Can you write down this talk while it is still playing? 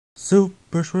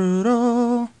Super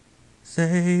Shrudle,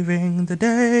 saving the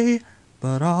day,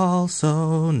 but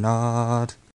also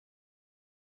not.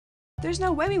 There's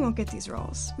no way we won't get these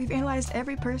roles. We've analyzed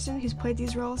every person who's played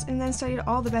these roles and then studied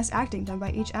all the best acting done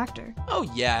by each actor. Oh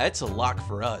yeah, it's a lock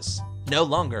for us. No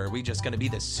longer are we just gonna be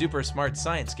the super smart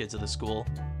science kids of the school.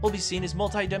 We'll be seen as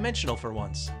multi-dimensional for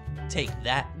once. Take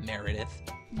that, Meredith.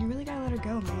 You really gotta let her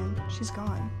go, man. She's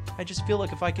gone. I just feel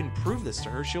like if I can prove this to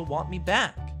her, she'll want me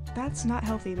back. That's not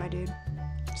healthy, my dude.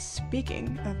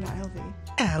 Speaking of not healthy,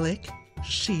 Alec,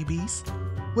 Sheebies,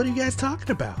 what are you guys talking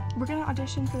about? we're gonna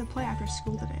audition for the play after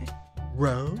school today.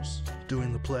 Rose,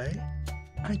 doing the play?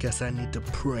 I guess I need to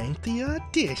prank the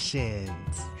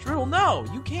auditions. Shrudle, no,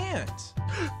 you can't.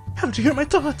 How did you hear my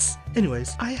thoughts?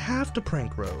 Anyways, I have to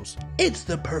prank Rose. It's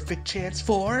the perfect chance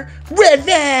for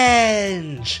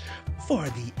revenge! For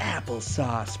the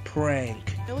applesauce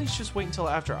prank. At least just wait until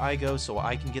after I go so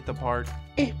I can get the part.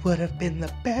 It would have been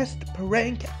the best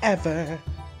prank ever.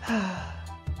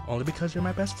 Only because you're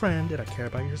my best friend and I care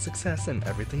about your success and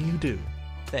everything you do.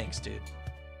 Thanks, dude.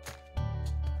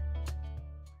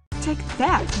 Take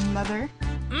that, mother.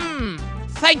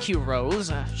 Thank you,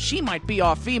 Rose. She might be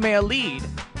our female lead.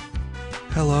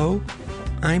 Hello,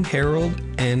 I'm Harold,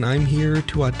 and I'm here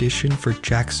to audition for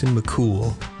Jackson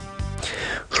McCool.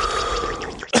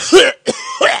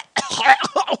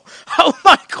 Oh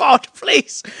my God,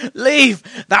 please leave.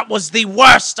 That was the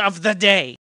worst of the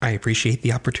day. I appreciate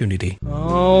the opportunity.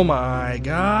 Oh my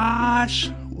gosh.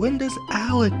 When does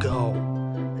Alec go?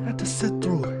 I have to sit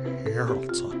through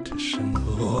Harold's audition.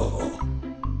 Ugh.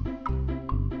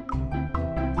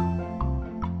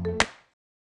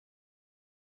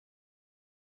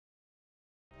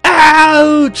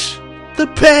 Ouch! The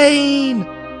pain!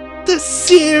 The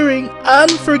searing,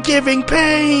 unforgiving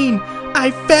pain!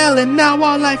 I fell and now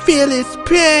all I feel is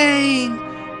pain!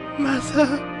 Mother,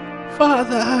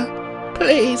 Father,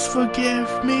 please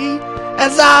forgive me,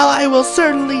 as I will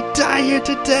certainly die here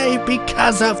today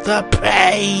because of the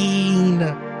pain!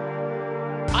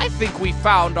 I think we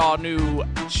found our new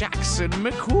Jackson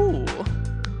McCool.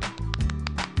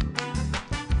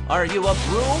 Are you a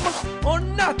broom or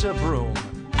not a broom?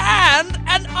 And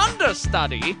an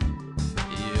understudy.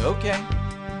 Okay.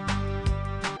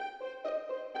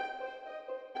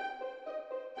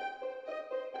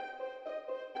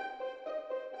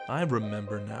 I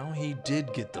remember now, he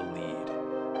did get the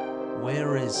lead.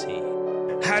 Where is he?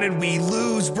 How did we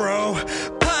lose, bro?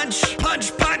 Punch!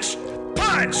 Punch! Punch!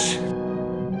 Punch!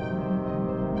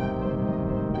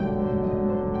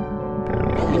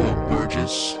 Hello,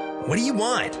 Burgess. What do you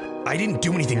want? I didn't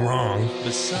do anything wrong.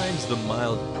 Besides the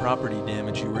mild property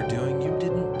damage you were doing, you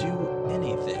didn't do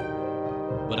anything.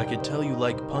 But I could tell you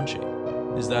like punching.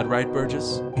 Is that right,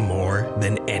 Burgess? More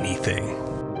than anything.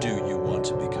 Do you want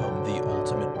to become the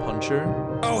ultimate puncher?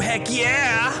 Oh, heck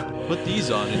yeah! Put these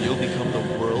on and you'll become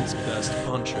the world's best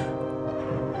puncher.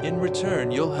 In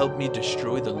return, you'll help me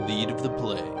destroy the lead of the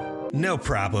play. No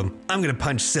problem. I'm gonna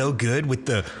punch so good with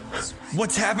the...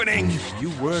 What's happening? You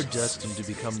were destined to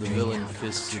become the villain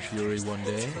Fists of Fury one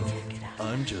day.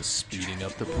 I'm just speeding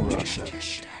up the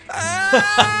process.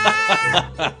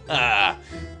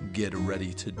 Get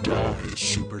ready to die,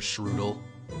 Super Shrudle.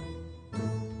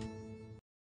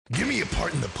 Give me a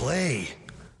part in the play,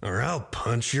 or I'll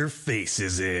punch your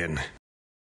faces in.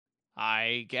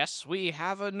 I guess we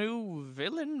have a new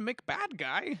villain McBad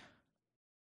guy.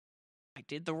 I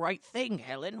did the right thing,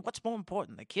 Helen. What's more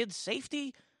important, the kids'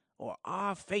 safety or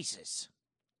our faces?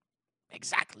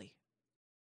 Exactly.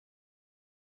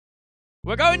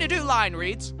 We're going to do line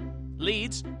reads.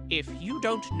 Leads, if you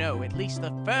don't know at least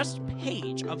the first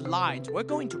page of lines, we're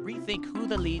going to rethink who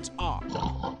the leads are.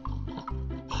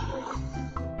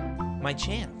 My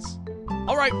chance.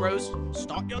 All right, Rose,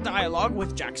 start your dialogue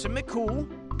with Jackson McCool.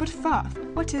 But Farth,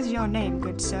 what is your name,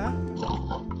 good sir?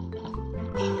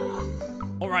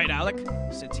 All right, Alec,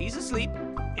 since he's asleep,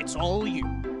 it's all you.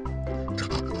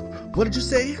 What did you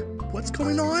say? What's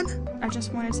going on? I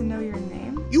just wanted to know your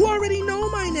name. You already know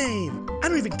my name. I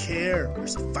don't even care.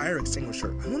 Where's the fire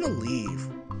extinguisher? I want to leave.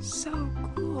 So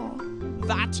cool.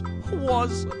 That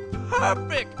was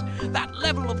perfect! That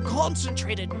level of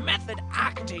concentrated method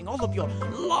acting, all of your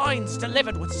lines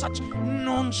delivered with such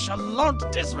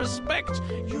nonchalant disrespect.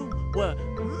 You were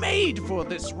made for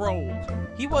this role.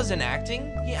 He wasn't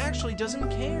acting. He actually doesn't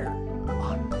care.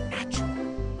 Unnatural.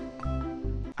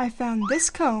 I found this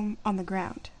comb on the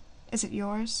ground. Is it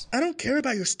yours? I don't care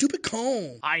about your stupid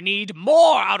comb. I need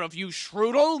more out of you,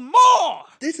 Shrudle, more!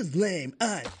 This is lame.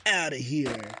 I'm out of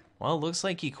here. Well, looks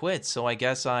like he quit, so I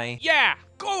guess I... Yeah,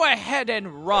 go ahead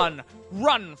and run.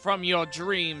 Run from your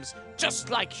dreams, just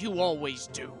like you always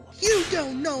do. You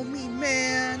don't know me,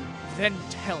 man. Then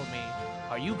tell me,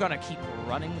 are you gonna keep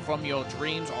running from your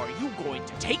dreams, or are you going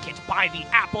to take it by the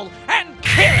apple and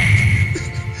kill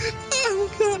it? I'm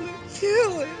gonna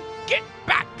kill it. Get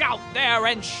back out there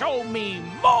and show me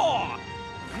more.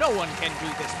 No one can do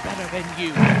this better than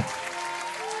you.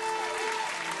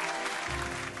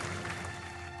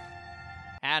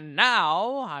 And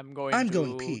now I'm going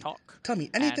to talk. Tell me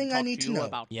anything I need to know.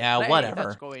 About Yeah, the play whatever.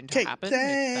 That's going to happen, if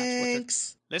that's what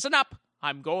thanks. Listen up.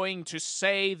 I'm going to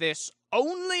say this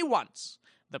only once.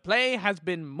 The play has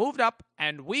been moved up,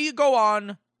 and we go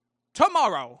on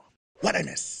tomorrow. What I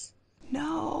miss?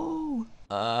 No.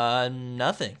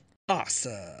 Nothing.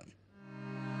 Awesome.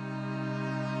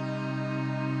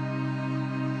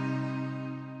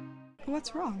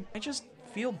 What's wrong? I just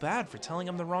feel bad for telling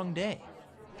him the wrong day.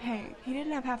 Hey, he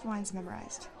didn't have half the lines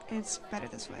memorized. It's better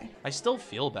this way. I still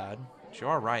feel bad, but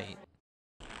you're right.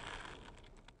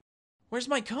 Where's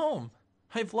my comb?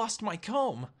 I've lost my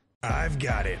comb. I've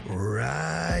got it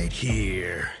right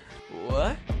here.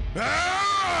 What?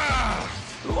 Ah!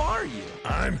 Who are you?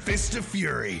 I'm Fist of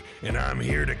Fury, and I'm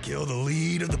here to kill the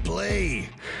lead of the play.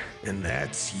 And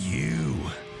that's you.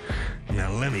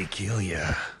 Now let me kill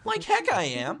ya. Like heck I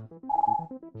am.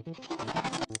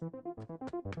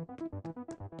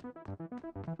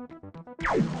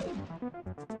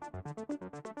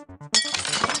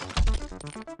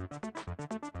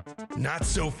 Not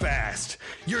so fast.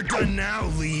 You're done now,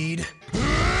 lead.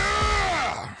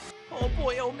 Oh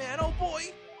boy, oh man, oh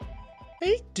boy.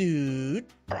 Hey, dude.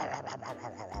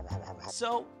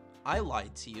 So, I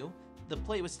lied to you. The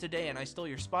play was today and I stole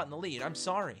your spot in the lead. I'm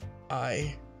sorry.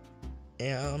 I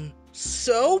am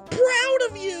so proud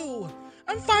of you.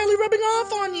 I'm finally rubbing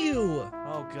off on you.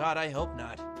 Oh god, I hope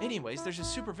not. Anyways, there's a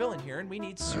supervillain here and we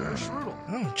need Super Shrudle.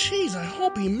 Oh, jeez, I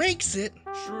hope he makes it.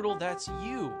 Shrudle, that's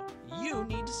you. You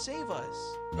need to save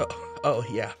us. Oh,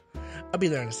 yeah. I'll be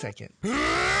there in a second.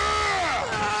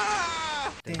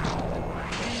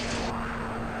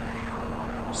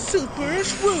 Super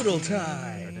Shrudle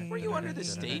time. Were you under the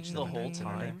stage the whole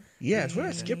time? Yeah, it's where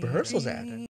I skip rehearsals at.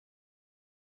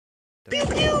 Pew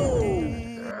pew!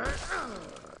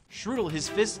 Shrudle, his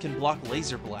fist can block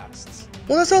laser blasts.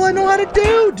 Well, that's all I know how to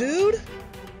do, dude.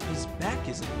 His back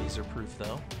isn't laser-proof,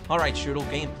 though. Alright, Shrudle,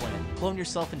 game plan. Clone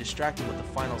yourself and distract him with the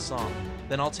final song.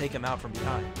 Then I'll take him out from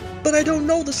behind. But I don't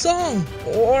know the song,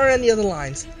 or any other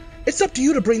lines. It's up to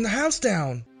you to bring the house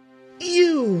down.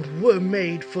 You were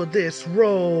made for this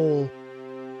role.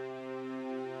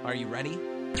 Are you ready?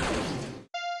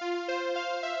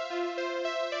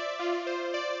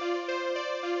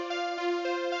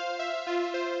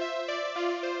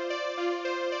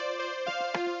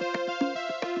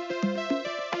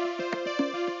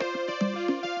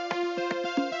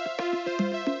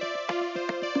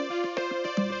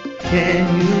 Can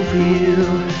you feel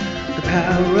the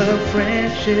power of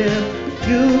friendship?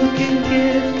 You can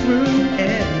get through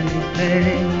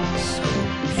anything.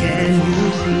 Can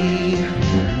you see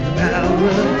the power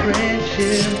of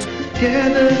friendship?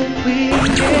 Together we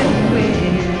can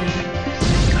win.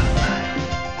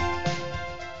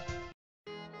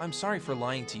 I'm sorry for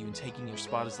lying to you and taking your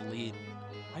spot as the lead.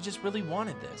 I just really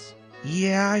wanted this.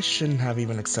 Yeah, I shouldn't have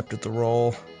even accepted the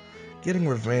role. Getting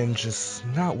revenge is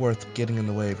not worth getting in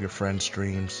the way of your friend's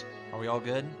dreams. Are we all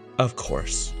good? Of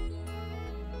course.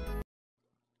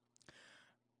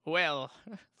 Well,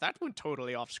 that went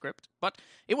totally off script, but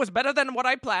it was better than what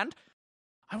I planned.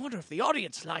 I wonder if the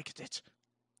audience liked it.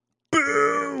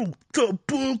 Boo! The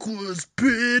book was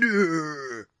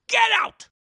better. Get out!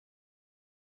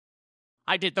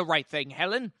 I did the right thing,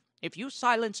 Helen. If you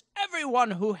silence everyone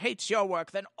who hates your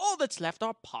work, then all that's left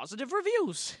are positive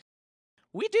reviews.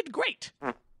 We did great.